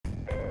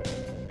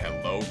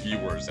Hello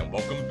viewers and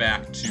welcome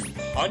back to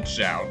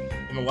Punch-Out!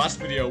 In the last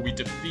video we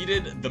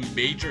defeated the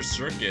Major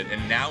Circuit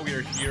and now we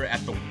are here at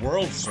the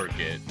World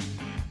Circuit.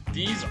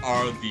 These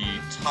are the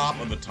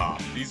top of the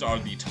top. These are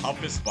the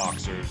toughest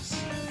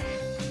boxers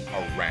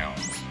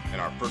around. And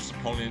our first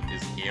opponent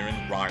is Aaron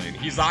Ryan.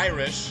 He's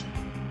Irish.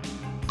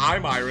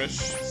 I'm Irish,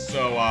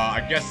 so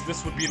I guess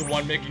this would be the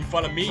one making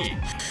fun of me.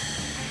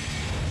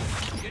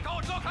 You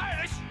don't look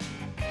Irish!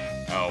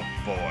 Oh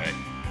boy.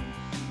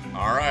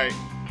 Alright.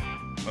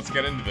 Let's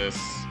get into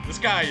this. This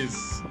guy's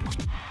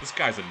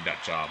a nut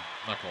job.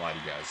 Not gonna lie to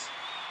you guys.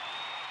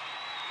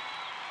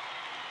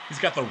 He's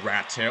got the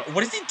rat tail.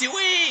 What is he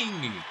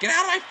doing? Get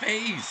out of my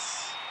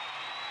face!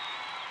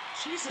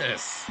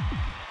 Jesus.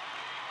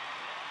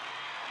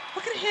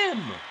 Look at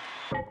him!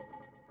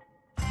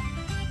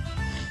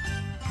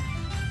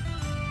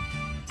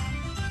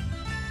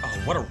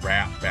 Oh, what a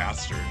rat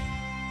bastard.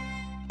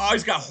 Oh,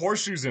 he's got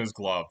horseshoes in his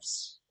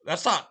gloves.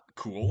 That's not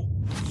cool.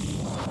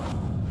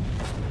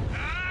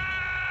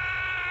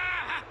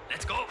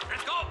 Let's go!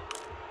 Let's go!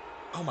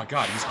 Oh my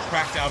god, he's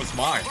cracked out his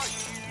mind.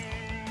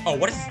 Oh,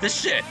 what is this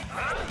shit?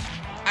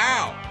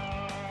 Ow!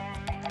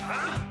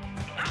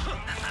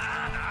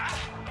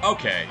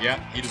 Okay, yeah,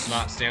 he does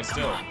not stand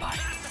still.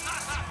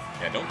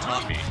 Yeah, don't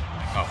taunt me.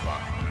 Oh,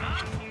 fuck.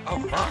 Oh,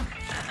 fuck.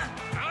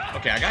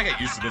 Okay, I gotta get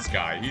used to this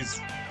guy. He's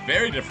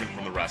very different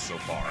from the rest so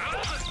far.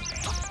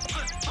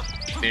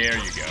 There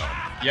you go.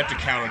 You have to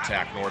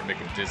counterattack in order to make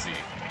him dizzy.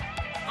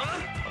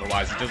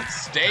 Otherwise, he doesn't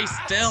stay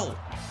still.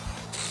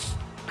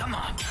 Come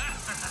on!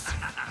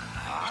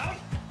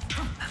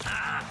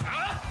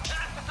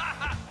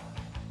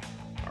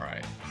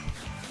 Alright.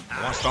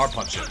 I want to star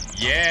punch him.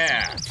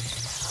 Yeah!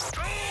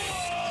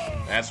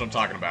 That's what I'm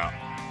talking about.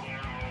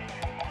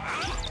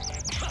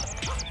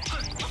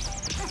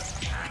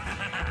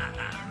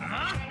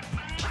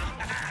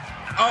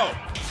 Oh!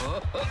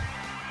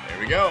 There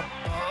we go.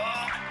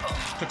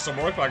 Took some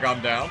work, but I got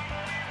him down.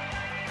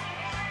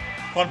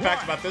 Fun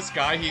fact about this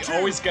guy, he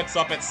always gets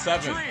up at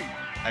 7.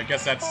 I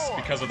guess that's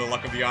because of the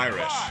luck of the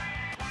Irish. 5,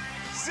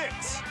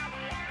 6,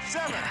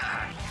 7.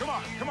 Come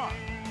on,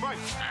 fight.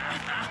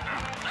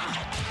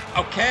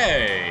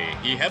 Okay,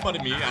 he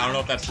headbutted me. I don't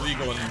know if that's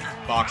legal in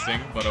boxing,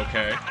 but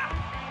okay.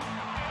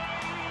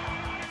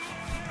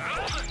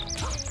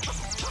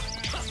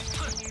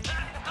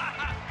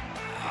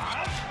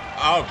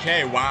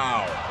 Okay,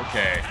 wow.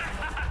 Okay.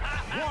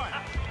 1,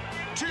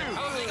 2,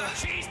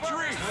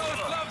 3,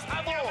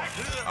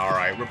 4. All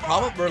right, we're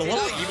a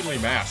little evenly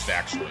matched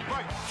actually.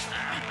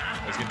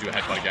 He's gonna do a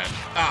headbutt again.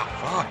 Ah,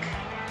 fuck.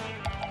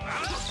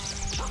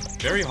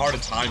 Very hard to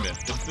time it.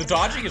 The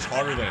dodging is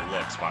harder than it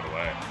looks, by the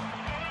way.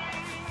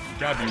 You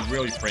gotta be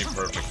really frame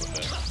perfect with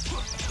it.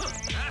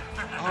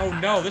 Oh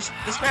no, this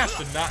match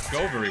did not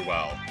go very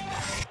well.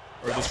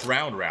 Or this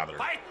round, rather.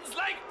 Fighting's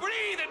like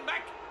breathing,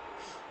 Mac!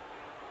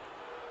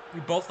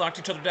 We both knocked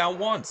each other down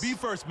once. Be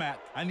first,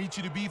 Matt. I need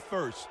you to be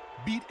first.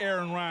 Beat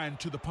Aaron Ryan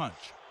to the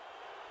punch.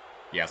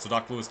 Yeah, so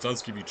Doc Lewis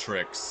does give you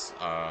tricks,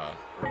 or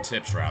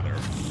tips, rather.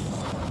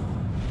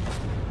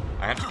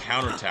 I have to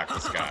counterattack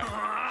this guy.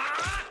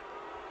 I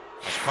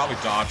should probably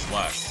dodge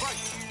less.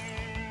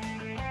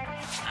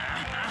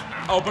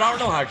 Oh, but I don't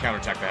know how to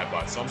counterattack the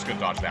headbutt, so I'm just gonna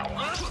dodge that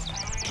one.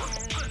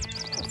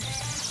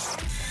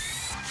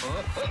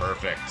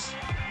 Perfect.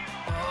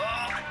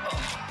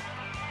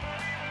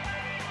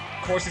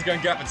 Of course he's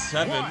gonna get up at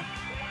 7. 1,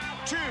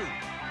 2,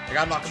 I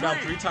gotta knock him down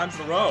 3 times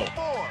in a row.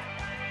 4,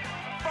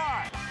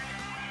 5,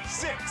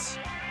 6,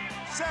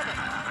 7.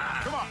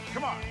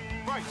 Come on,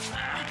 fight.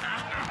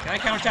 Can I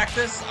counterattack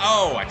this?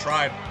 Oh, I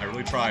tried. I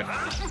really tried.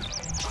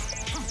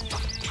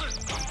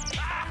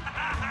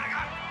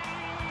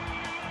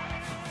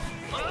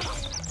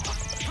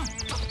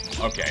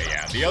 Okay,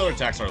 yeah. The other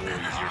attacks are a little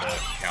easier to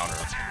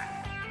counter.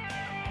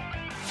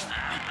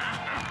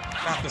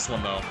 Not this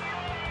one, though.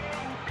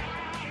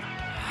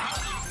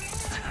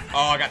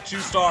 Oh, I got 2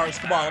 stars.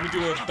 Come on, let me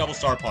do a double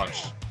star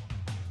punch.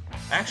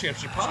 Actually, I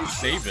should probably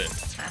save it.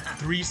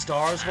 3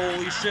 stars?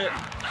 Holy shit.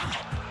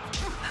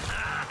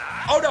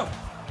 Oh, no!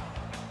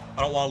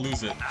 I don't want to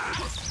lose it.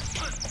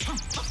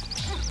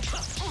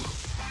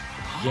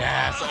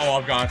 Yes! Oh,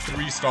 I've got a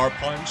 3-star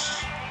punch.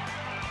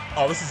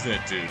 Oh, this is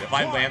it, dude. If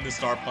I land this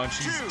star punch,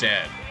 he's 2,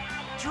 dead.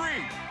 3,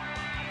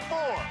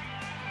 4,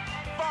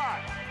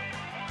 5,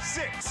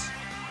 6,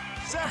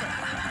 7.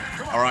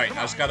 Alright,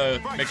 I just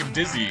gotta make him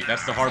dizzy.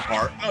 That's the hard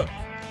part.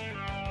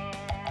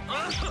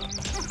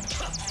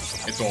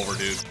 It's over,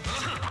 dude.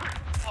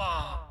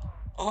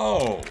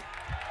 Oh.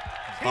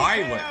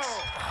 Violent.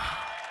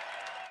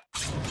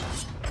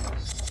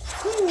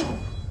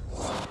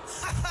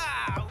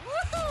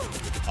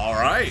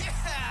 Alright.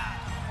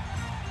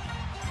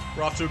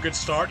 We're off to a good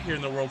start here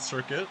in the World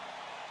Circuit.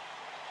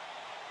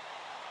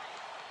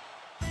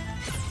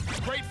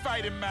 Great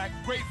fighting, Mac.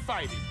 Great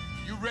fighting.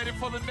 You ready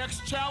for the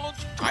next challenge?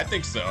 I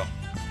think so.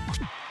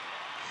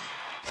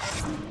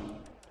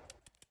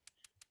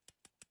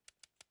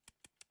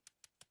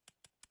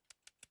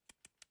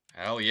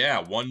 Hell yeah,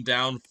 1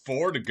 down,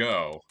 4 to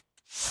go.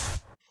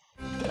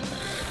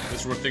 This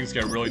is where things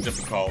get really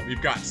difficult.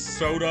 We've got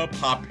Soda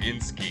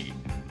Popinski.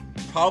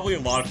 Probably a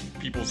lot of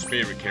people's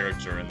favorite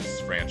character in this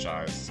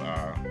franchise.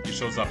 He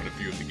shows up in a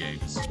few of the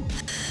games.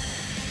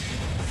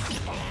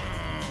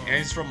 And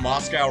he's from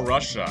Moscow,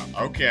 Russia.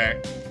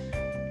 Okay.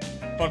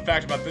 Fun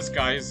fact about this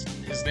guy is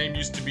his name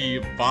used to be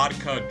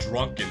Vodka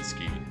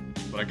Drunkinsky,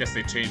 but I guess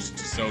they changed it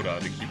to Soda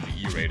to keep the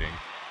E rating.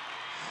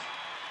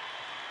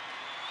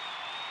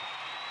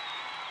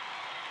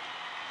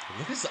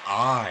 Look at his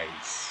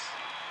eyes.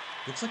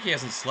 Looks like he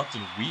hasn't slept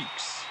in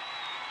weeks.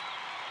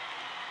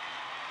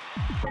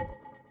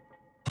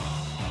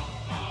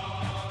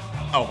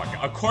 Oh my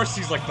god, of course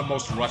he's like the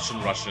most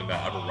Russian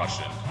that ever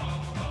Russian.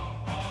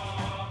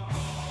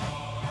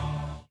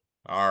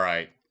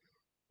 Alright.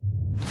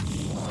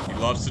 He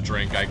loves to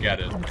drink, I get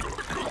it.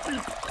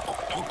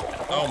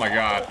 Oh my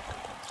god.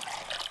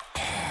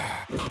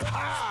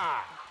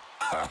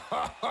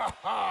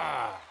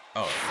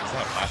 Oh, is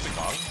that a plastic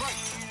bottle?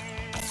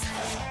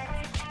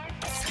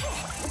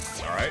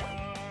 Alright.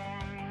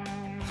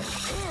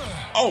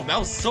 Oh, that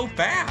was so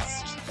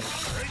fast!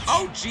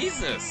 Oh,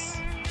 Jesus!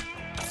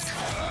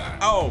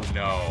 Oh,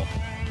 no.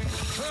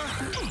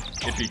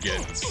 It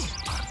begins.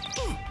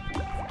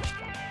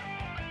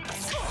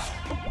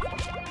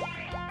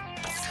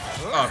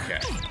 Okay.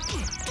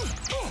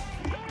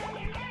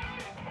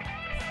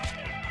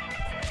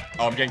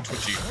 Oh, I'm getting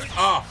twitchy.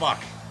 Oh,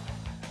 fuck.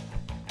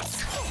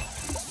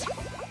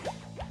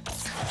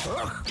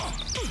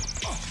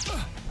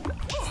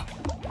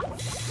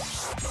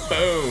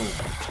 Boom.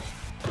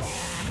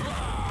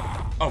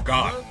 Oh,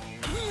 God.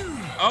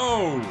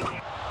 Oh!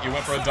 You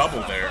went for a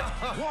double there.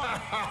 1,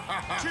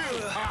 2, 3.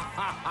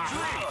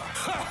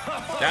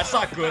 That's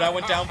not good. I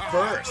went down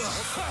first.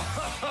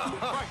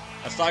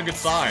 That's not a good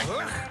sign.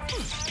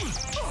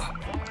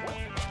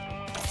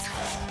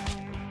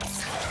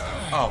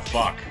 Oh,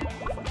 fuck.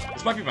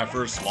 This might be my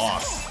first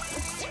loss.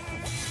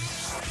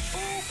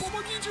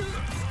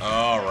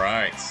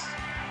 Alright.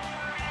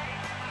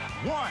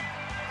 1,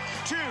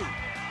 2,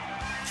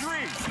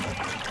 3,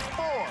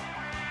 4.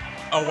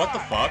 Oh, what the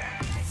fuck?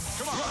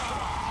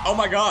 Oh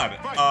my god.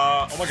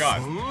 Oh my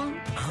god.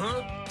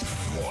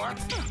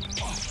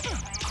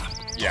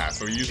 Yeah,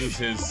 so he uses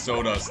his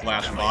soda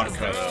slash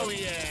vodka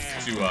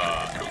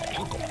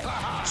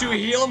to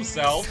heal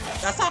himself.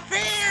 That's not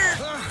fair!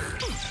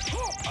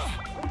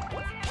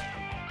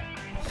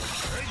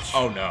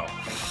 Oh no.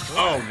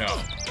 Oh no.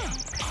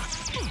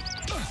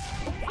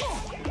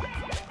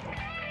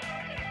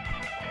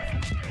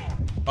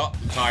 Oh,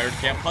 I'm tired.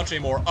 Can't punch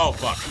anymore. Oh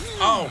fuck.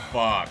 Oh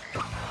fuck.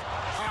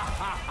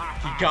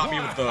 He got me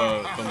with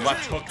the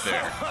left hook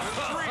there.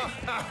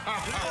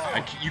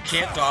 You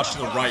can't dodge to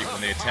the right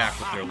when they attack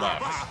with their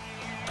left.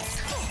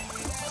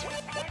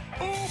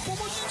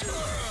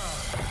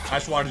 I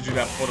just wanted to do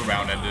that before the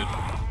round ended.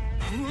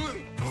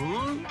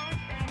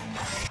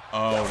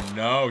 Oh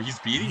no, he's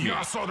beating me.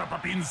 Я Сода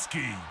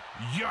Попинский.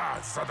 Я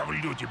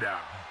задавлю тебя.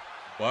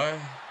 What?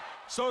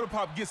 Soda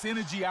Pop gets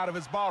energy out of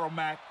his bottle,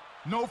 Mac.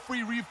 No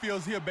free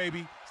refills here,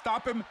 baby.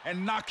 Stop him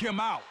and knock him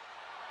out.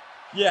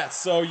 Yeah,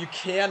 so you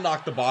can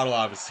knock the bottle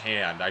out of his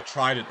hand. I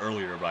tried it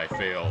earlier, but I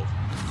failed.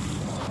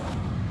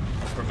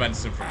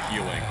 Prevents him from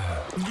healing.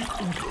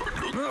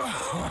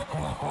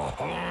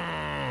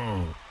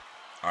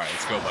 Alright,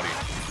 let's go, buddy.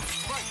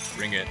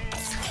 Bring it.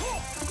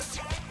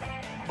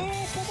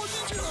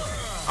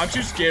 I'm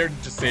too scared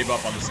to save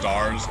up on the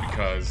stars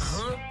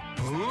because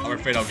I'm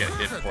afraid I'll get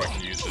hit before I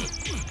can use it.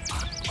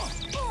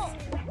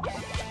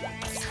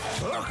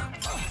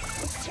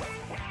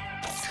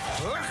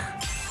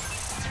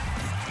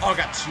 Oh, I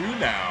got 2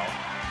 now.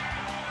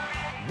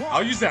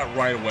 I'll use that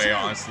right away,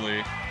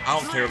 honestly. I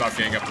don't care about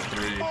getting up to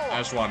 3. I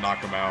just want to knock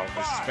him out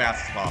as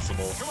fast as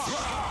possible.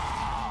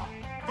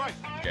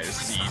 Okay,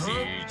 this is easy.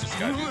 You just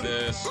gotta do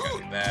this, you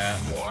gotta do that.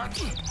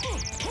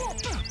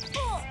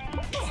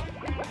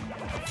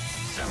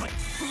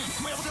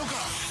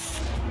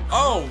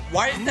 Oh,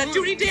 why didn't that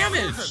do any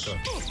damage?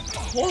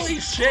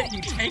 Holy shit,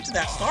 he tanked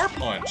that star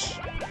punch.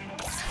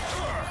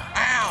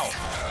 Ow!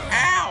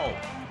 Ow!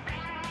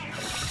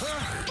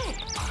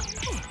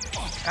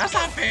 That's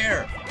not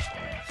fair!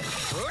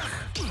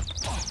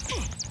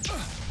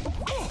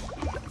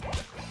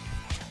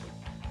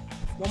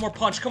 One more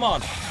punch, come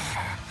on!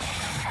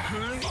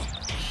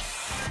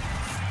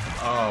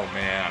 Oh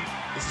man,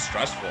 this is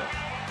stressful.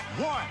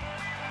 1,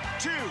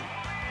 2,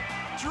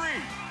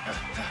 3,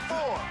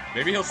 4.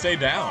 Maybe he'll stay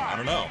down, I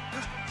don't know.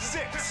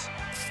 6,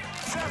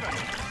 7,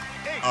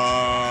 8.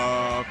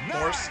 Of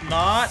course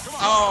not.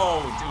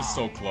 Oh, it was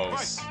so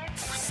close.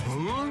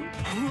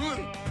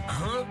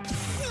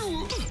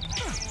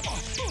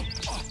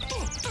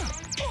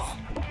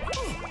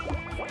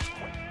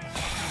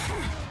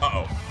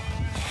 Uh-oh.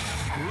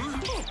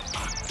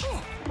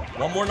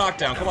 One more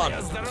knockdown, come on.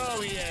 I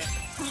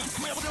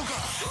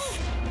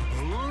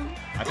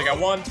think I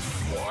won. I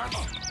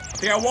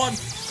think I won.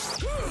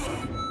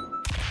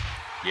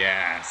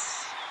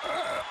 Yes.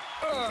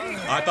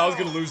 I thought I was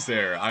gonna lose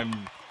there.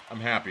 I'm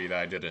happy that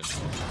I didn't.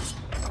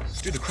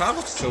 Dude, the crowd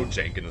looks so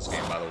jank in this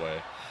game, by the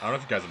way. I don't know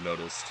if you guys have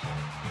noticed.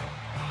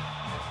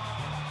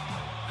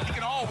 He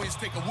can always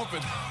take a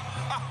whooping.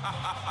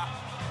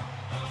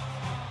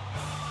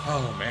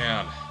 Oh,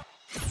 man.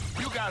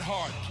 You got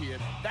heart,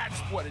 kid. That's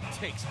what it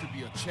takes to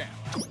be a champ.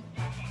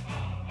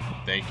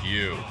 Thank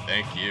you.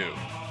 Thank you.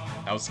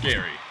 That was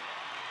scary.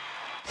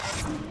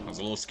 That was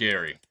a little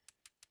scary.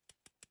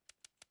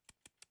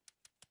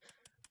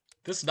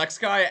 This next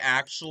guy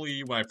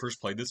actually, when I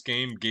first played this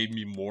game, gave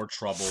me more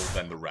trouble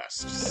than the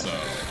rest, so...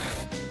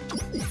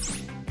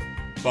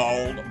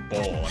 Bald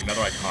Bull,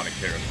 another iconic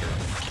character.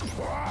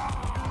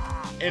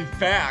 In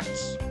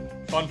fact,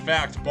 fun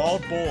fact,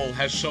 Bald Bull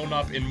has shown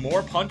up in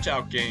more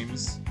Punch-Out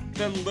games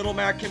than Little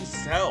Mac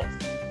himself.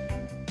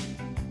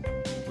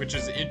 Which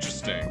is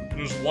interesting.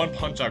 There's one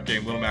Punch-Out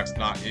game Little Mac's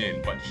not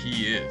in, but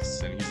he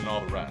is, and he's in all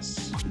the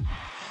rest.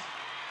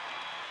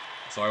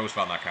 So I always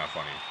found that kind of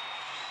funny.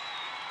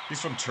 He's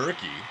from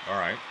Turkey,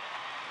 alright.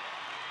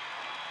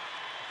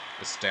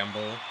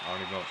 Istanbul, I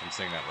don't even know if I'm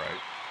saying that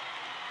right.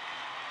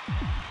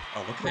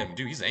 Oh, look at him,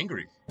 dude, he's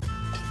angry.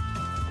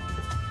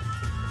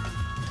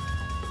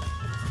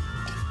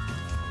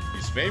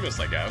 He's famous,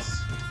 I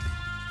guess.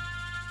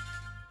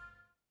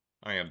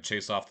 I am to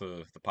chase off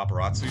the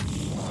paparazzi.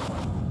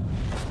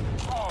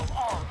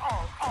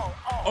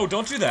 Oh,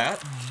 don't do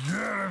that!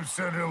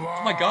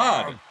 Oh my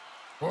god!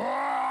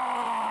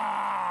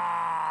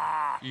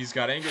 He's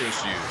got anger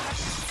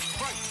issues.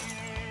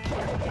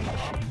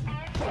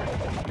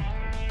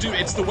 Dude,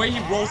 it's the way he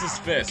rolls his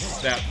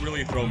fists that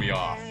really throw me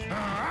off.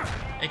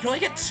 And he can only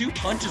get 2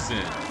 punches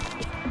in.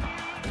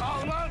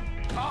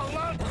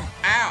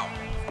 Ow!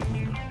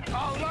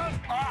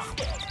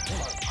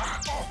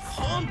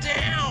 Calm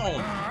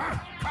down!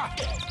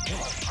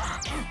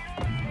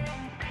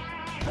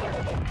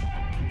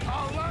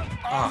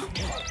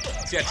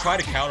 See, I try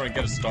to counter and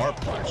get a star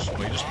punch,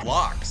 but he just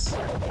blocks.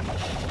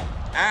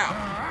 Ow!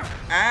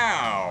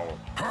 Ow!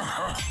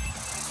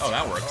 Oh,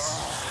 that works.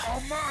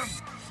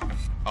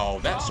 Oh,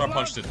 that star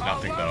punch did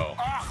nothing, though.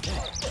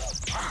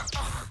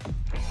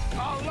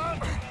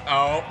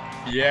 Oh,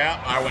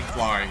 yeah, I went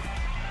flying.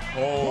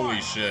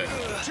 Holy shit.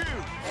 2, 3,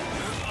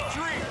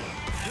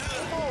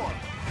 4.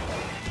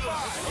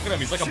 Look at him,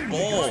 he's like a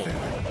bull.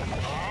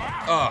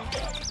 Ugh.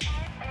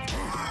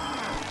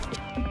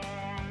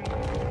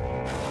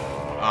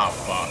 Ah,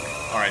 fuck.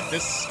 Alright,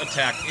 this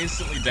attack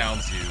instantly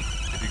downs you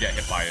if you get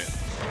hit by it.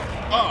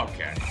 Oh,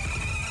 okay.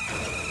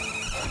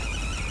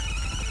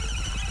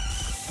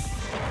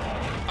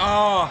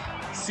 Oh,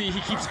 see, he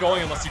keeps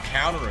going unless you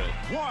counter it.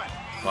 1,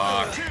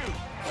 Fuck. 2, 3,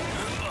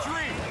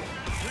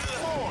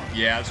 4.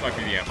 Yeah, this might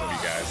be the end for you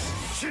guys.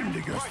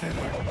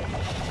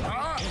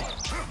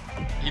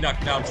 He knocked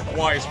me down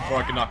twice before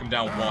I could knock him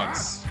down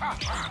once.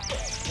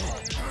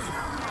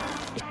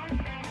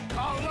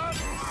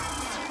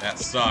 That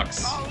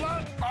sucks.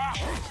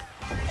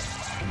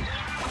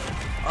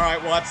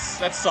 Alright, well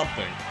that's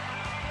something.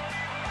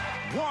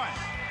 1,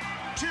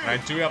 2, And I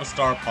do have a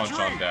star punch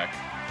 3, on deck.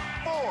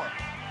 4,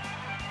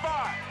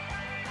 5,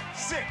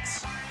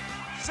 6,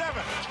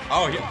 7.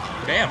 Oh,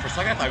 yeah. Man, for a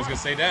second I thought I was gonna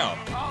stay down.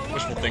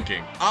 Wishful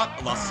thinking. Ah,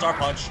 I lost a star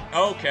punch.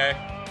 Okay.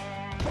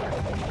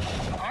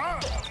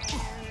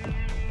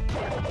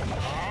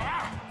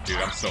 Dude,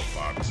 I'm so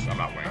fucked. I'm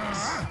not winning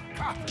this.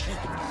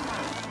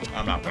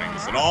 I'm not winning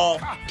this at all.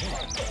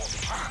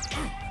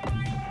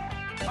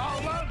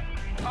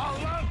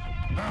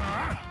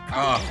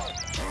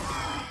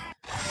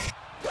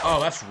 Oh,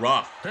 that's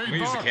rough. I'm gonna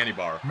use the candy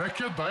bar.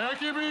 Mekke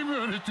dayak yemeği mi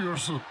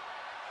öğretiyorsun?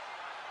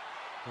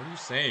 What are you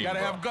saying, Gotta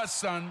bro? have guts,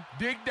 son.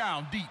 Dig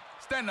down deep.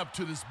 Stand up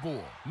to this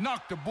bull.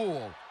 Knock the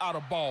bull out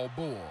of Bald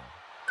Bull.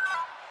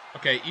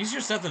 Okay,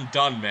 easier said than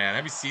done, man.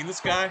 Have you seen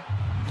this guy?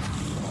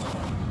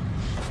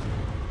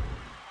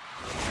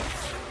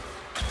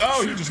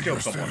 Oh, he just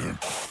killed someone.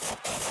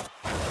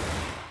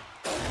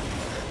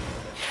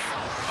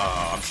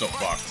 I'm so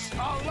fucked.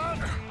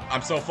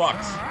 I'm so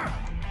fucked.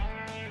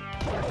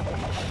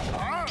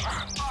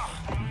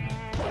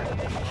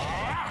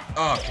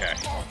 Okay.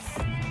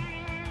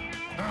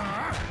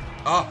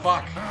 Oh,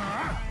 fuck.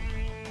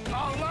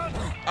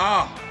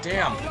 Ah,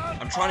 damn.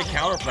 I'm trying to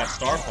counter for that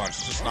star punch.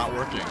 It's just not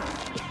working.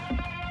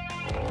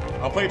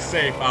 I'll play it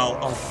safe.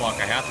 Oh, fuck.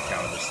 I have to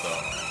counter this,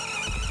 though.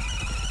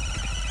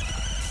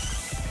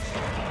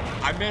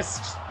 I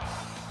missed.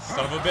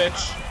 Son of a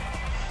bitch.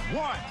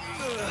 1,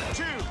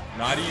 2,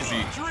 Not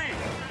easy. 3,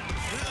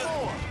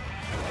 4,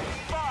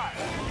 5,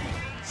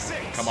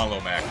 6. Come on,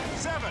 Lil Mac.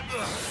 7.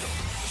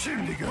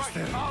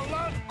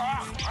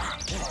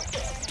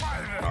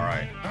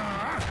 Alright.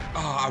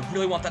 Oh, I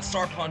really want that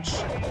star punch.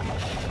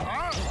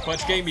 But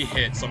it's getting me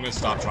hit, so I'm gonna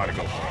stop trying to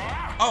go for it.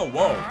 Oh,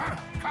 whoa.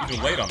 You're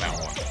too late on that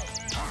one.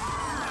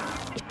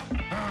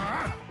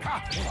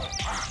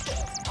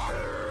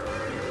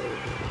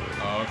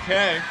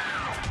 Okay.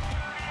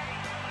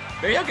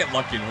 Maybe I'll get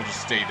lucky and we'll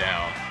just stay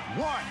down.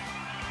 1,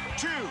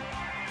 2,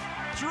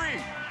 3,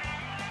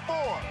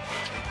 4.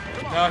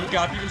 No, he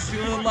got even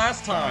sooner than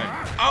last time.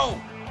 Oh!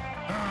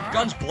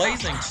 Gun's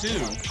blazing,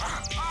 too.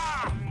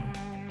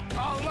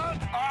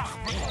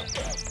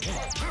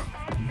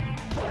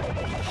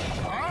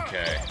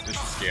 Okay, this is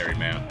scary,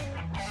 man.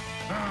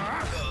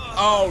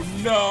 Oh,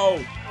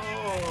 no!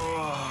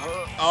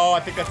 Oh, I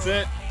think that's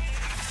it.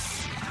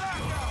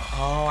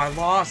 Oh, I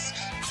lost.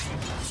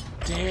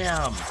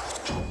 Damn.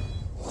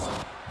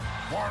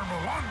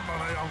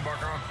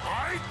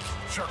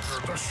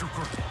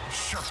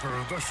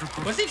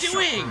 What's he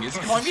doing? Is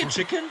he calling me a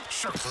chicken?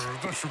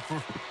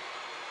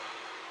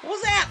 What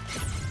was that?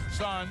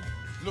 Son,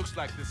 looks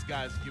like this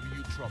guy's giving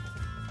you trouble.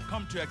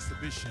 Come to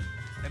exhibition,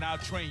 and I'll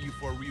train you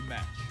for a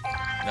rematch.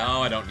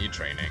 No, I don't need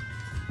training.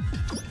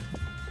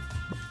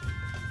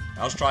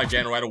 Let's try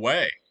again right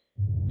away.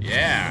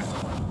 Yeah.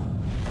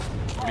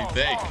 What do you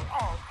think?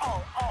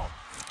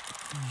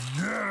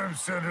 Get him,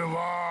 Cindy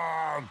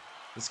Long!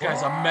 This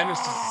guy's a menace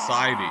to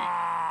society.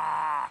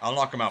 I'll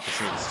knock him out for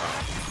sure this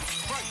time.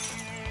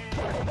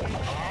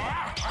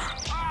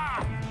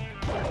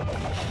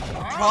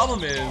 The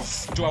problem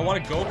is, do I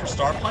want to go for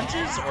star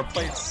punches or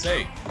play it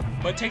safe?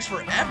 But it takes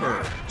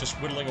forever just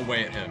whittling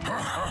away at him.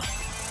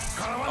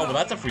 Oh, well,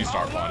 that's a free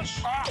star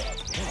punch.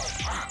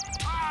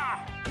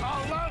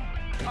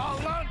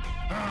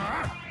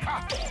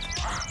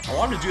 I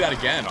want him to do that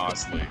again,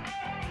 honestly.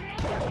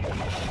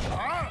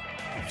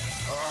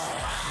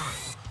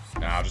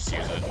 Nah, I'll just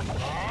use it.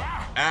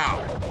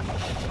 Ow.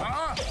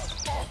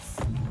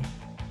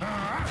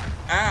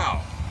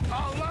 Ow.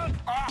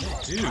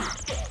 Dude,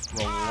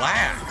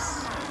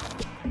 relax.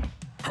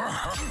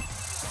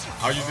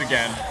 I'll use it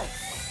again.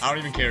 I don't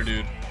even care,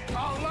 dude.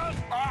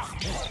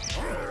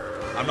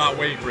 I'm not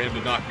waiting for him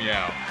to knock me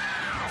out.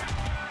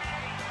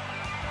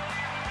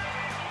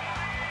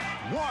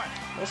 One,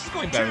 Well, this is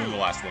going better than the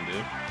last one,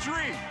 dude.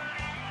 3,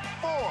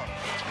 4.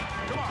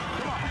 Come on.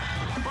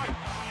 Fight.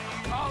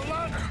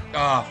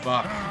 Ah,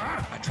 fuck.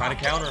 I try to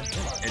counter.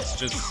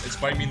 It's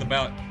biting me in the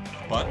butt.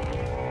 Oh, God,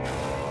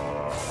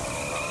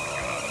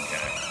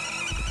 okay.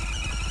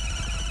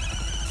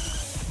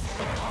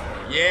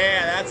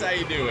 Yeah, that's how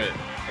you do it.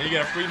 And you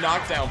get a free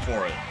knockdown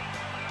for it.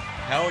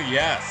 Hell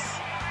yes.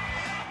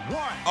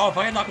 Oh, if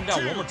I can knock him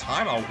down one more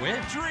time, I'll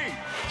win. 3.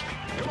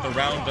 If the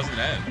round doesn't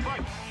end.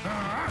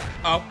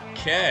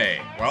 Okay,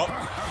 well,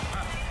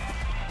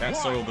 that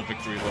soiled the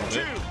victory a little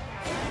bit. 2,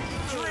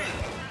 3,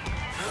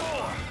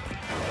 4,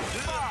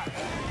 5.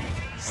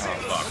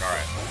 Oh, fuck,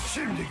 alright.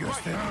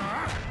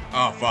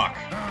 Oh, fuck.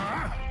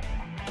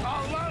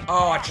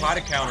 Oh, I tried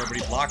to counter, but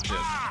he blocked it.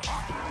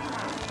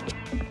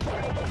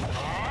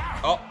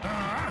 Oh.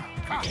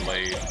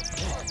 Blade.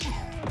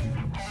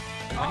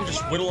 I can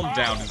just whittle him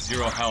down to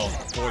 0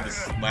 health before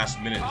this last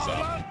minute is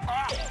up.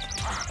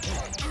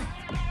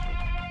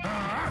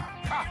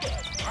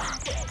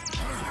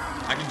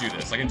 I can do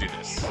this, I can do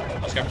this. I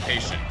just gotta be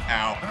patient.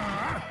 Ow.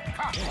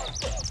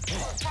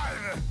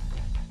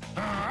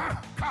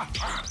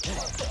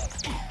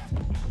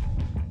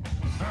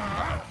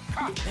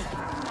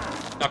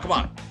 Now, come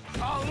on.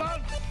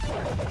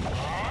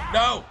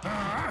 No!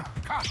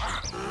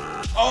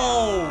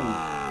 Oh!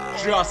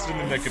 Just in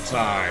the nick of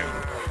time.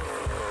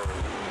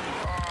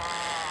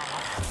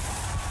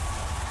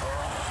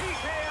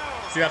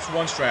 See, that's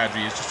one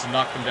strategy, is just to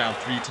knock them down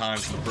 3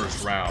 times in the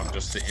first round,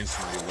 just to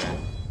instantly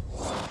win.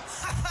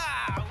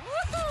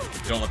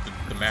 Don't let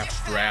the match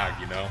drag,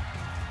 you know?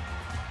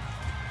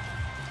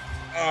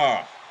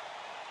 Ah.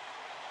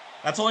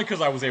 That's only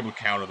because I was able to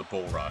counter the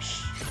bull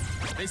rush.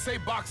 They say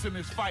boxing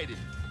is fighting,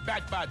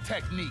 backed by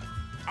technique.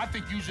 I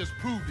think you just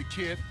proved it,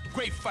 kid.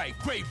 Great fight,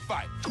 great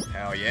fight.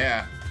 Hell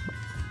yeah.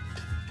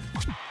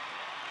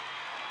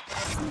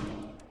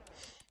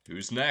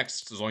 Who's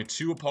next? There's only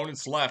 2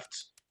 opponents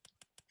left.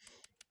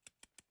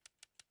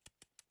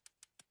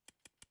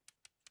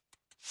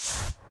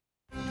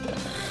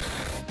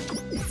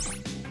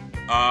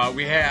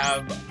 We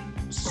have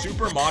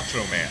Super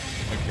Macho Man.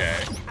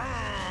 Okay.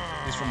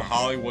 He's from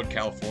Hollywood,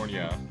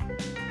 California.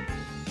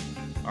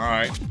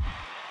 Alright.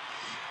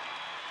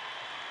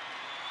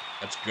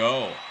 Let's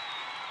go. Look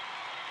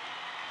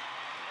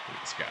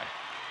at this guy.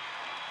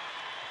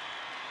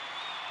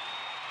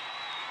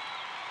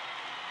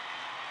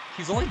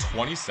 He's only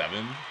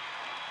 27.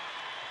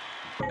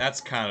 That's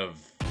kind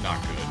of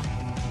not good.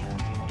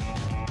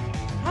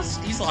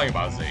 He's lying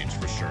about his age,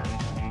 for sure.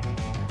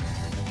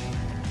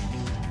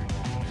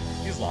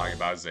 He's lying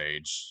about his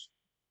age.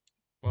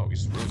 Whoa,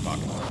 he's really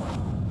talking about it.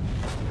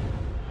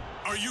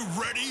 Are you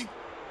ready?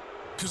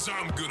 Cause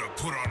I'm gonna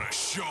put on a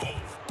show.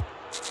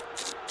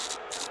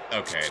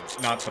 Okay,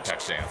 not the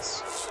pep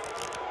dance.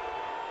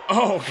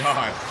 Oh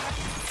god.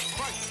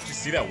 Did you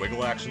see that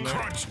wiggle action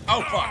there?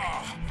 Oh fuck.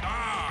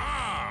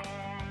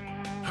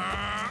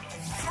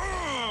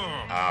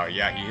 Oh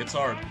yeah, he hits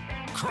hard.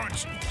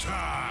 Crunch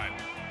time.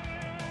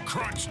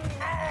 Crunch.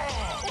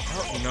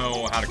 I don't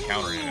know how to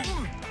counter it.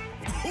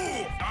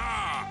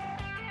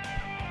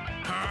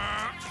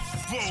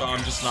 So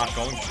I'm just not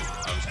going to.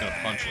 I'm just gonna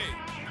punch it.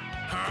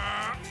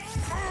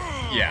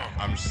 Yeah,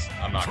 I'm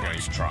not gonna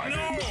even try,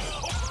 dude.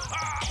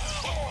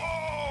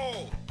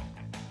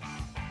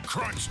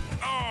 Crunch.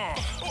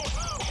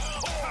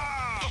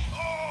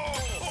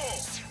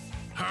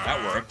 That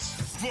worked.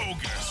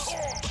 Bogus.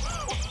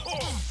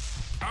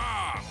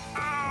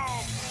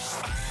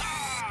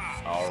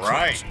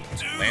 Alright.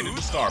 Landed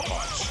the star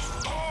punch.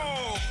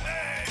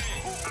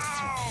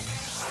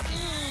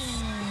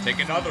 Take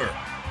another.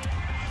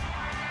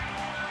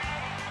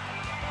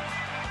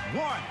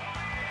 1,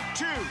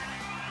 2,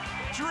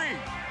 3,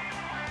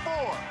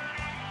 4,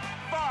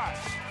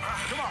 5.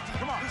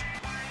 Come on.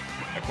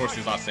 Of course,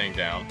 he's not staying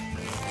down.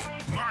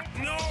 Mark,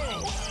 no!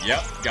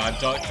 Yep,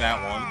 gotta duck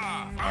that one.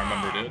 I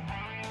remembered it.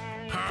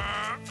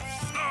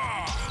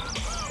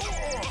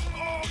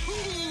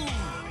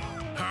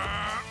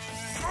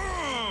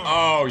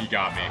 Oh, you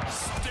got me.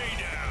 Stay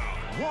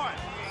down.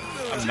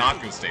 1, I'm not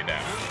gonna stay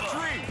down.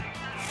 3,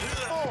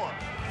 4.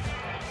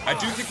 I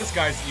do think this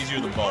guy's easier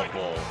than Ball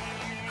Bull.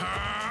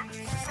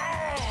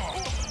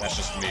 That's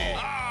just me.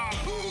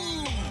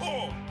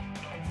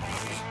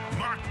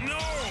 Mark, no!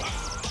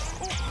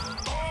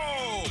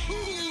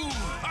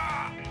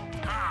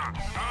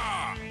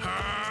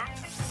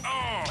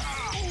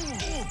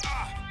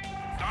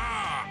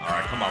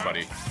 Alright, come on,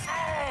 buddy.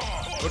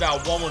 Go down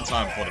one more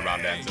time before the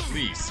round ends, at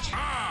least.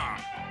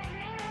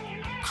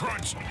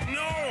 Crunch,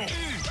 no!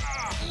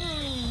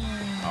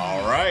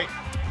 Alright.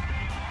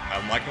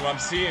 I'm liking what I'm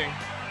seeing.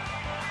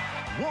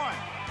 1,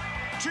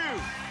 2,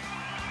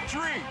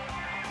 3,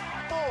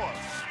 4.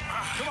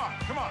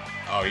 Come on.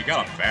 Oh, he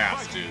got him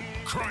fast, dude.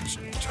 Crunch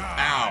time.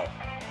 Ow.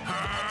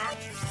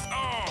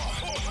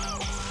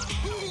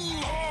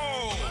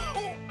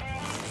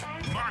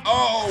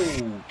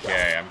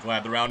 Okay, I'm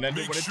glad the round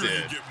ended Make when it sure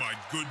did. you get my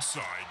good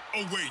side.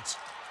 Oh wait,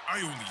 I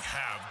only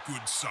have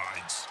good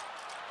sides.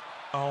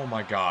 Oh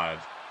my god.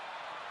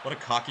 What a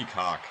cocky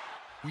cock.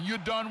 When you're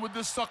done with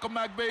this sucker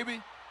Mac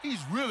baby, he's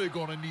really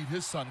gonna need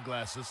his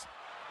sunglasses.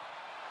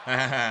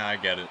 I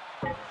get it.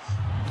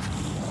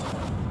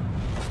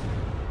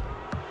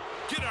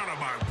 Get out of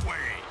my way.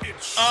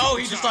 It's Oh,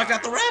 he just showtime. knocked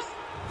out the ref?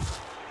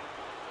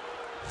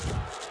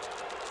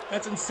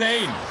 That's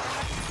insane.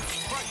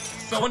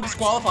 Someone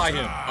disqualify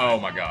him. Oh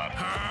my god.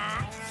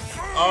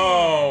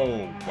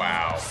 Oh,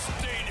 wow.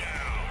 Stay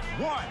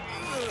down. 1,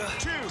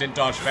 2, Didn't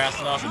dodge fast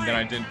enough, and then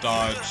I didn't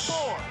dodge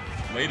 4.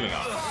 late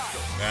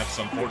enough. That's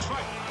unfortunate.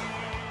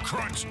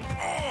 Crunch.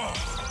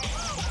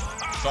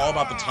 It's all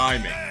about the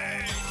timing.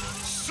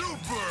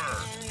 Super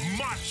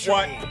macho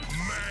What? man.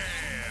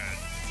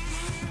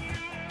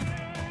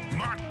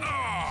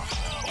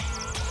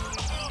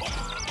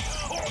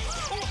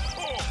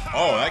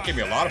 Oh, that gave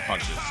me a lot of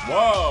punches.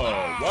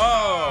 Whoa,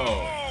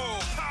 whoa.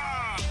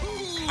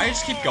 I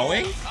just keep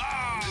going?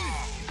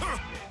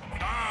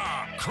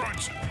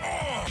 Crunch.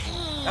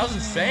 That was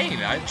insane.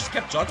 I just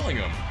kept juggling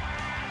him.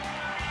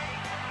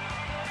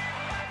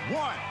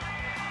 1,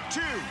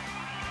 2,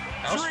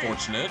 That was 3,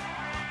 fortunate.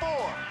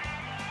 4,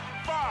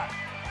 5,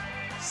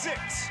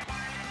 6,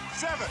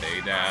 7.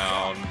 Stay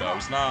down. No,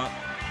 it's not.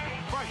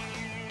 Fight.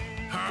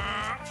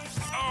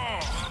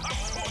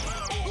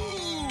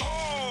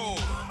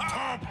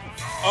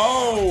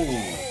 Oh!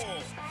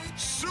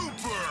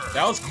 Super.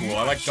 That was cool.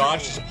 I like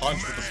dodged his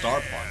punch with the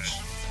star punch.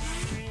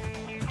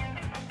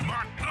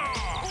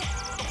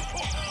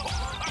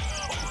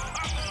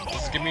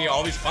 Just give me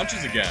all these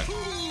punches again.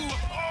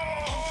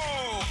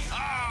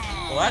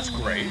 Well, that's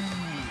great.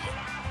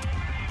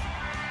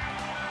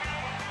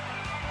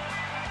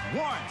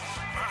 1.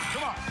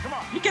 Come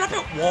on. You get up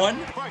at 1?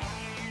 Fight.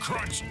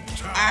 Crunch.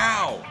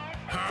 Ow!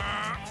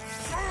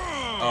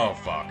 Oh,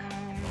 fuck.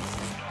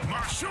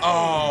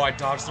 Oh, I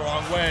dodged the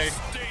wrong way.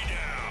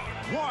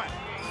 1,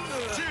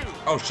 2,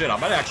 Oh, shit, I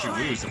might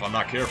actually lose if I'm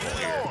not careful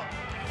here.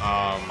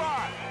 5,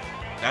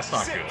 That's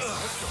not 6. good.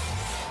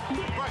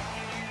 Fight.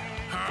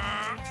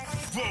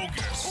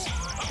 Bogus.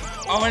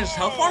 Oh, and his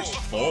health bar's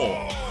full.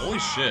 Holy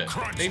shit.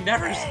 They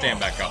never stand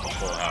back up at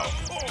full health.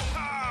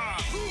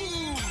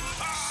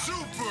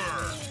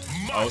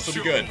 Super. Oh, this will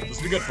be good. This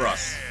will be good for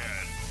us.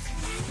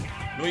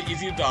 Really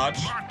easy to dodge.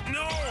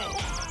 No.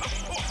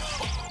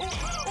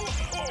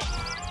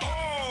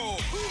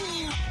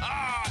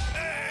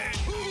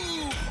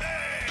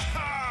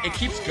 It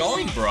keeps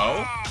going,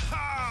 bro.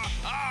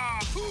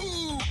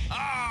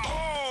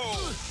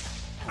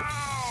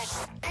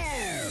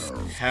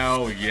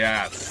 Hell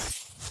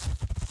yes.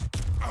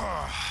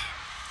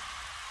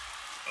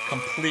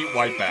 Complete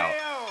wipeout.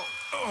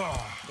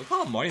 Look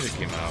how much money that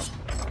came out.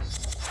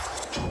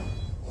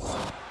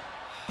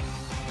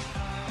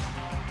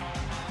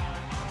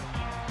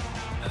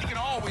 He can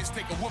always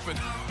take a whooping.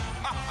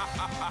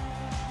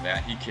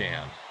 That he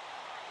can.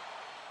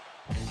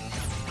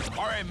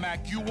 All right,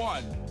 Mac, you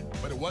won,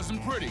 but it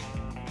wasn't pretty.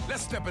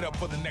 Let's step it up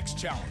for the next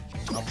challenge.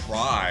 I'll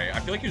try. I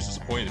feel like he was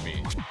disappointed in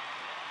me.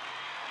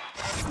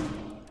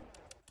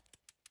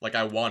 Like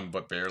I won,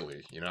 but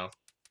barely, you know?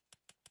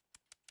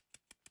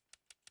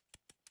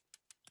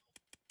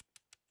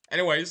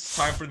 Anyways,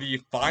 time for the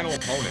final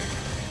opponent.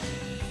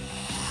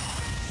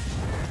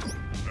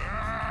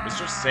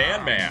 Mr.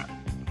 Sandman.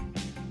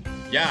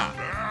 Yeah.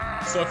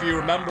 So if you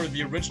remember,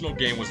 the original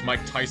game was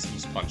Mike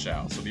Tyson's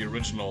Punch-Out. So the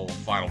original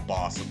final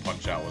boss of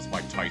Punch-Out was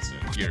Mike Tyson.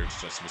 Here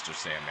it's just Mr.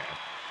 Sandman.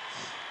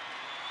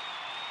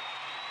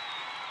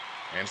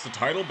 And it's the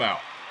title bout.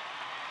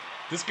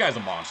 This guy's a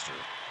monster.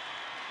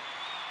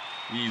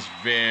 He's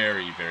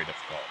very, very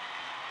difficult.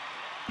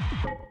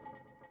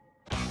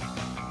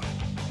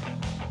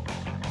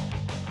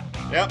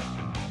 Yep.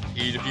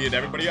 He defeated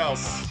everybody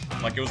else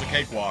like it was a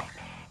cakewalk.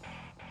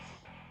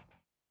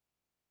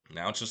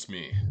 Now it's just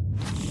me.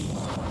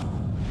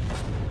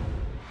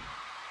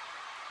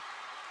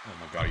 Oh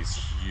my god, he's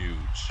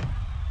huge.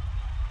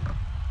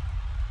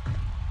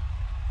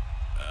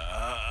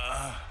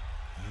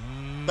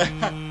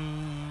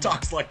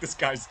 Doc's like, this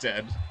guy's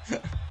dead. Oh,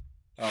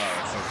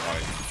 that's so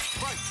funny.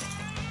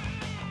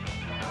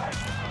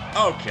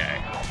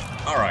 Okay.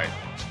 Alright.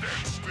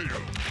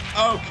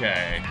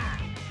 Okay.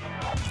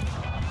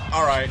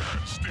 Alright.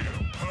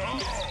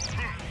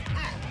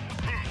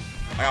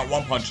 I got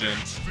one punch in.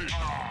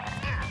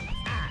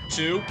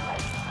 2.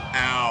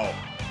 Ow.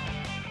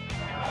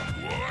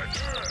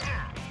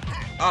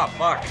 Oh,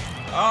 fuck.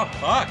 Oh,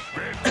 fuck.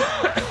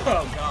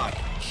 Oh, God.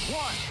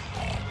 1,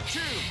 2,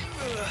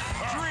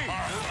 3,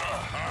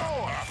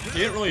 4. He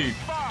didn't really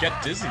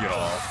get dizzy at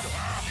all.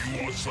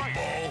 You want some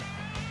more?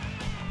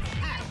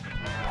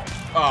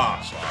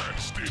 Ah.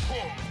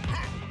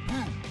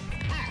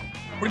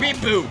 What do you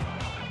mean, boo?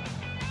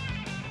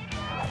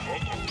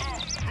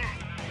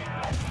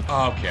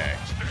 Okay.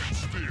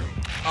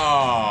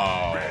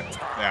 Oh,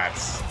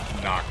 that's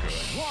not good.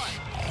 1,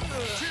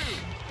 2.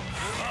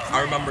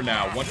 I remember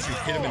now, once you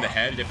hit him in the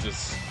head, you have to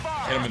just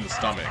hit him in the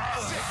stomach.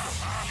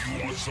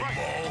 You want some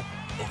more?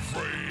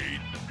 Afraid?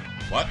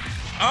 What?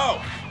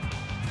 Oh!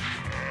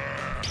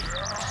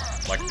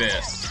 Like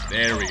this.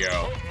 There we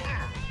go.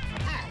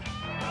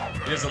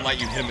 He doesn't let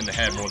you hit him in the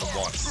head more than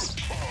once.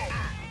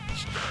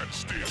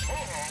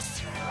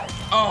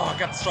 Oh, I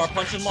got the star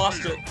punch and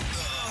lost it.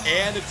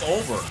 And it's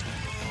over.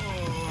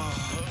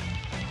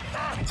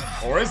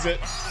 Or is it?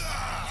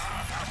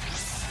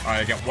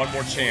 Alright, I got one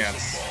more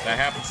chance. That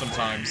happens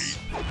sometimes.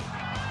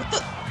 What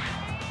the?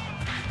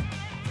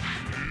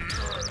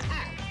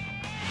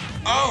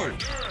 Oh!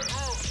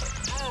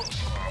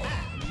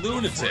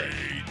 Lunatic.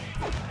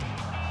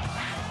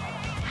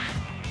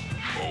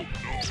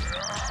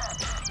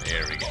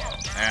 There we go.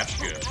 That's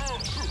good.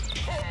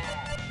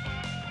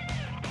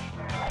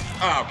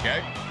 Ah,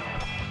 okay.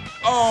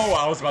 Oh,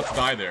 I was about to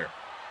die there.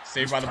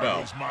 Saved by the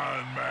bell. Title's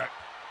mine, Mac.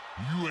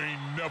 You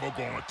ain't never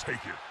gonna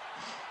take it.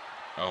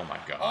 Oh my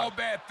All god.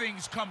 bad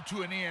things come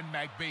to an end,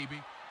 Mac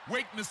baby.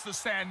 Wake Mr.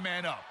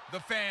 Sandman up. The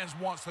fans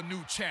wants a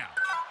new champ.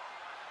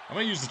 I'm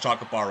gonna use the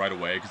chocolate bar right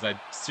away because I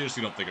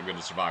seriously don't think I'm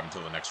gonna survive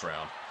until the next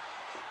round.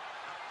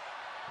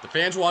 The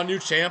fans want a new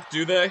champ,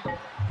 do they?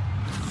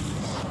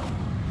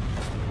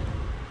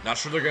 Not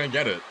sure they're gonna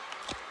get it.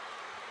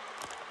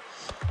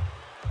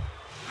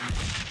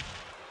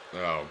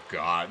 Oh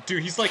god.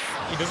 Dude, he's like,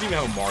 he doesn't even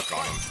have a mark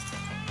on him.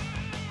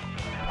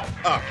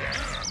 Okay.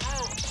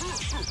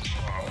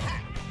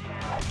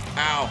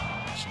 Ow.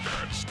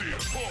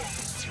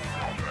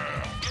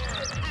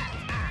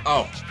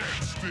 Oh.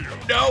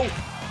 No!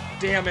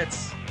 Damn it.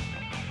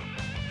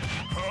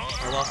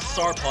 I lost a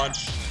star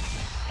punch.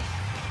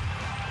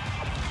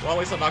 Well, at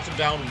least I knocked him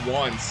down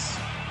once.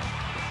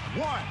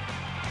 1,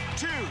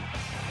 2,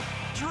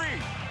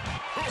 3.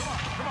 Come on,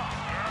 come on.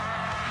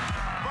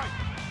 Fight.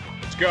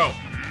 Let's go.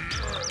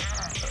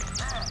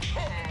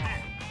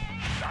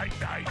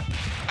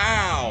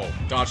 Ow!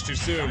 Dodge too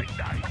soon.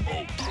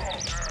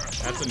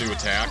 That's a new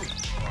attack.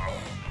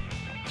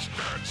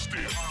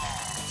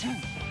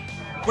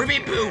 What do you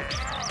mean, boo?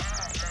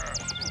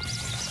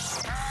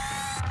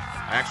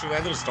 I actually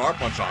landed a star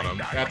punch on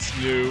him. That's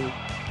new.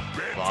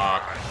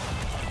 Fuck.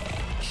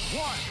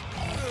 1,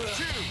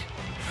 2,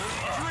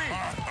 3,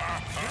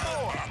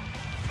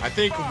 4. I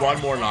think one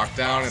more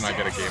knockdown and I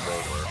get a game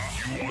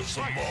over.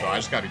 So I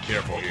just gotta be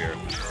careful here.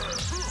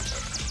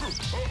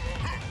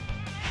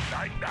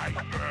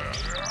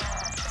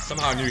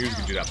 Somehow I knew he was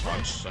gonna do that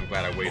punch, so I'm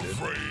glad I waited.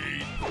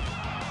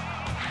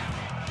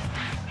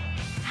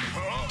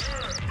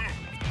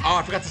 Oh,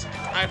 I forgot to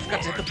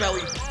hit the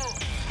belly.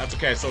 That's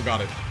okay, I still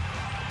got it.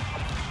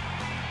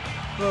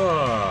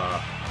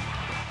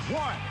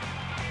 1.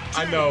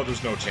 I know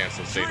there's no chance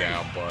he'll stay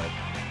down, but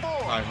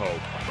I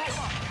hope.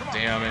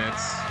 Damn it.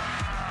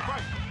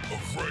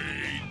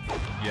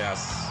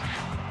 Yes.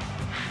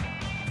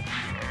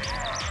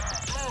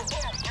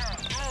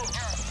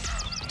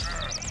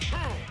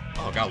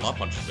 Oh, got a lot of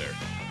punches there.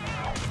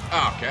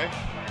 Ah, okay.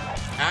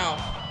 Ow.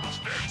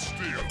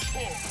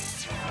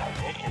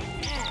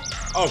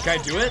 Oh, can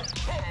I do it?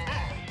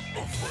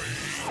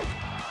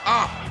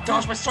 Ah,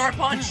 dodged my star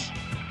punch.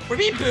 What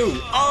do you mean, boo?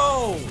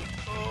 Oh.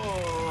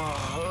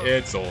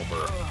 It's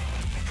over.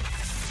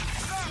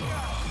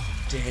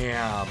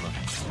 Damn.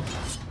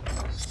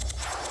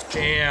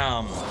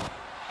 Damn.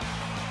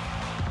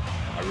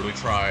 I really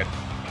tried.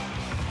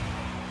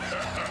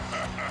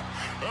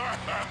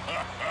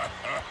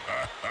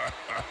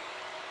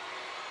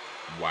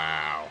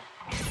 Wow.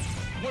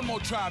 One more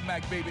try,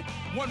 Mac baby.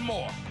 One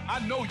more. I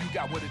know you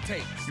got what it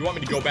takes. You want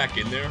me to go back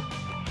in there?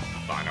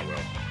 Fine, I will.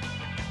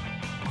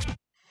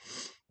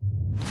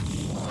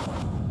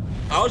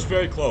 I was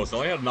very close. I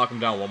only had to knock him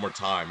down one more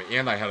time,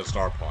 and I had a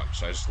star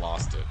punch. I just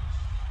lost it.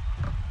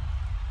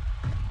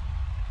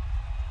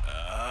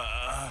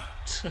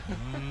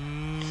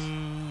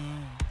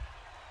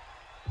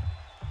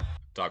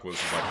 Doc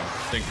Lewis is like,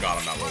 thank God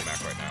I'm not low Mac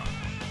right now.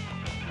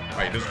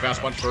 Alright, there's a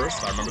fast punch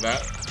first. I remember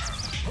that.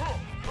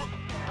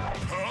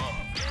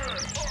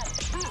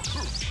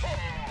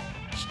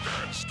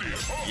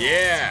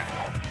 Yeah!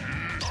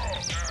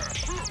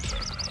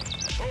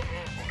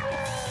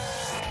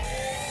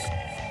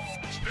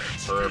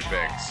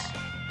 Perfect.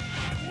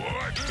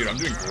 Dude, I'm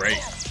doing great.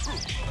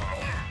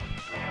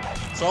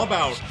 It's all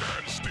about...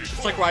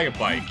 It's like riding a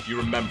bike. You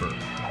remember.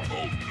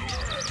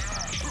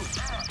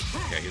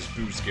 Okay, his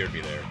boo scared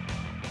me there.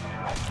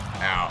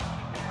 Ow.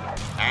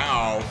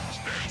 Ow.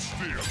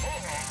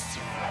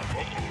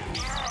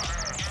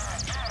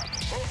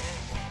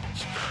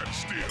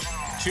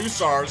 2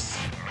 stars.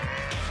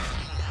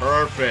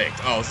 Perfect.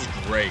 Oh, this is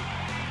great.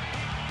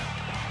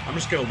 I'm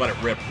just gonna let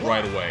it rip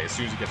right away as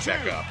soon as he gets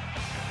back up.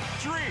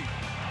 3.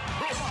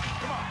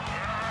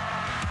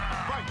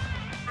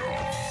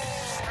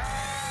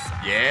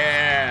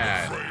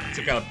 Yeah.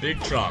 Took out a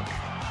big chunk.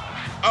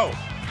 Oh.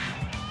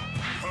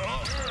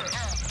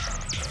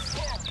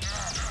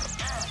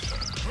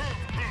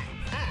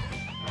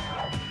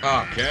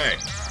 Okay.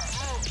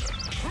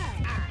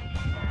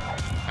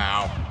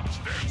 Ow.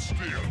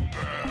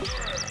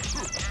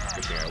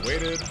 Good thing I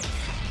waited.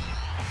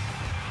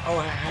 Oh,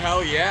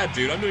 hell yeah,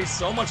 dude. I'm doing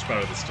so much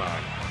better this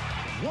time.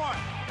 1,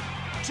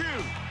 2,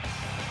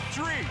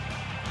 3,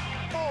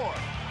 4.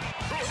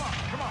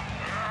 Come on.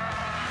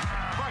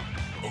 Fight.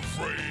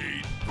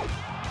 Afraid.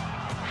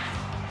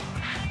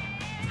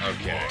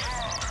 Okay. I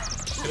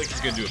feel like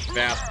he's gonna do a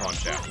fast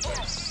punch after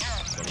this.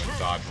 So I'm gonna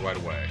dodge right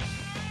away.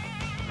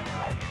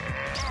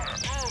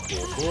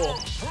 Cool.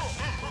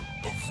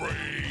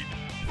 Afraid.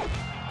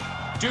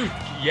 Dude,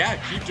 yeah,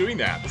 keep doing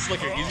that. This is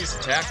like your easiest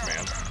attack,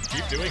 man.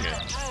 Keep doing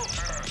it.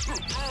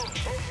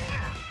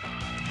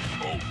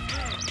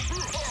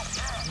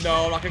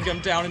 No, I'm not gonna get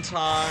him down in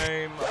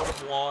time. I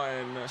would've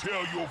won.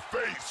 Tell your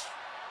face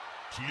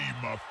to leave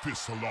my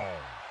fists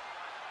alone.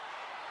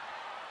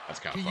 That's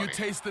kind of Can funny. you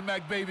taste it,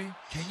 Mac, baby?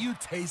 Can you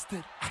taste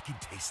it? I can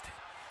taste it.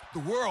 The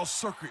world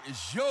circuit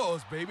is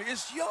yours, baby.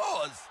 It's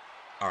yours.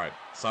 Alright,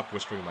 stop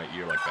whispering in my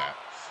ear like that.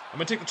 I'm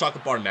gonna take the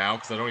chocolate bar now,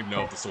 because I don't even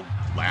know if this will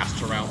last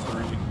to round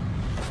 3.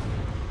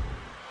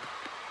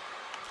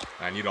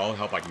 I need all the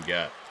help I can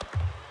get.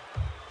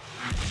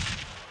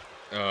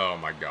 Oh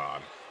my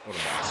god. What a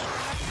monster.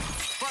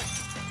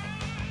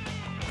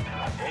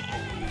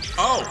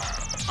 Oh!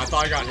 I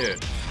thought I got hit.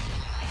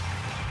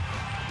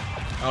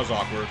 That was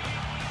awkward.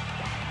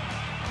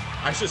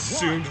 I just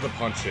assumed the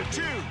punch hit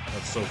me.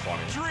 That's so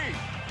funny. 3.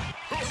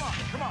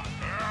 Come on.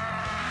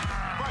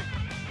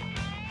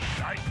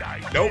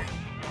 Fight. Nope.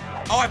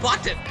 Oh, I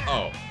blocked it!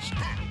 Oh.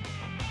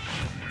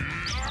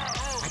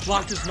 I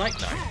blocked his night.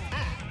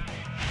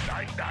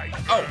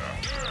 Oh.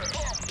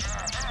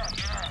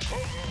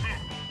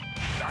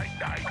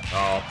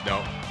 Oh,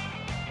 no.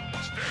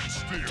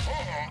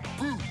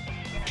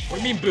 What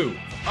do you mean, boo?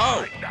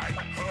 Oh!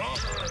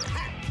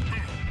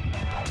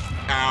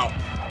 Ow.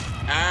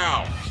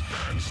 Ow.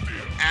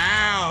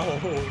 Ow!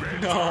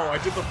 No, I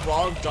did the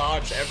wrong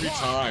dodge every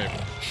time.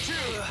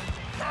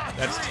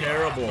 That's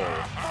terrible.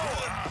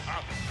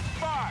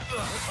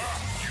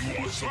 You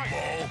want some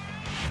more?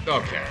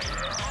 Okay.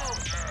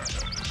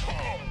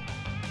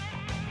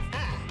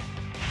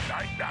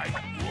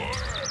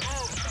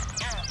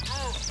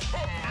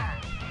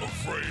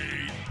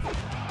 Afraid.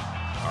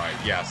 Alright,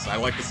 yes, I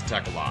like this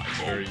attack a lot. It's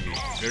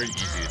very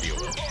easy to deal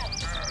with.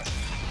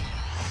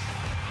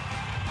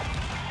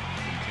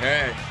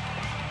 Okay.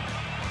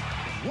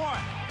 1.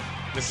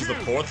 This is the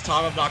 4th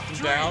time I've knocked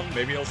him down.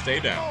 Maybe he'll stay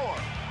down.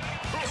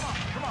 4.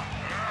 Come on.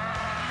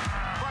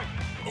 Fight.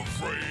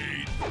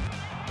 Afraid.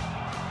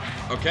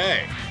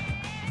 Okay.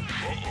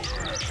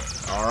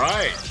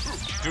 Alright.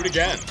 Do it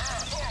again.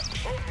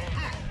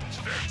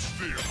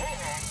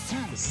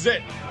 This is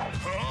it.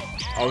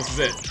 Oh, this is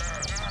it.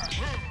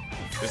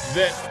 This is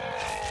it.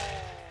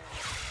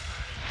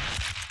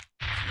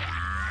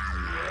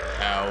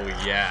 Hell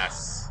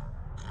yes.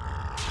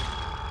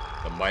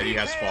 The mighty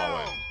has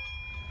fallen.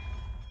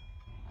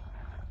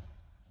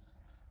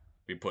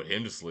 We put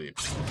him to sleep.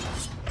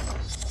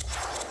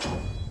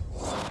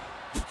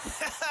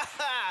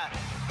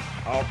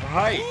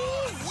 Alright.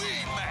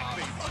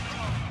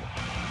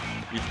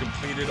 We've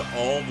completed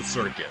all the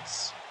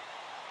circuits.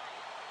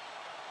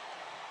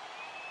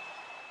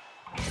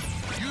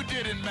 You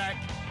did it, Mac.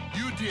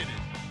 You did it.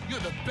 You're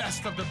the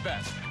best of the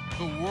best.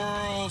 The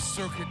World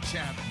Circuit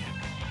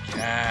Champion.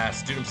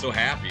 Yes, dude, I'm so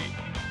happy.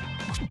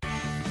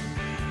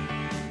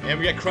 And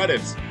we get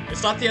credits.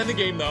 It's not the end of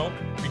the game, though,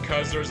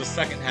 because there's a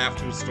second half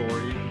to the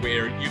story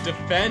where you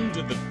defend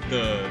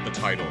the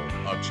title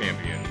of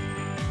champion.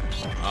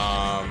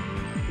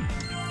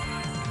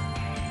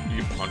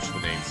 You can punch the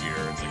names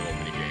here. It's like a little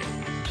mini game.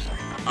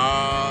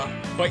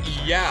 But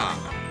yeah.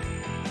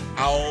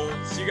 I'll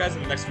see you guys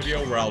in the next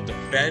video where I'll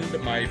defend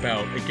my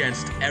bout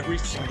against every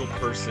single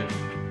person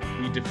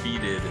we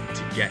defeated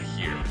to get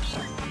here.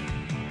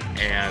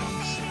 And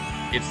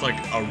it's like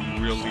a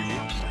really,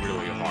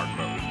 really hard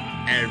mode.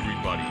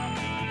 Everybody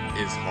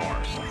is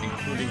hard,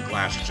 including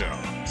Glass Joe.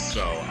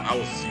 So I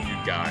will see you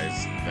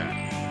guys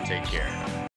then. Take care.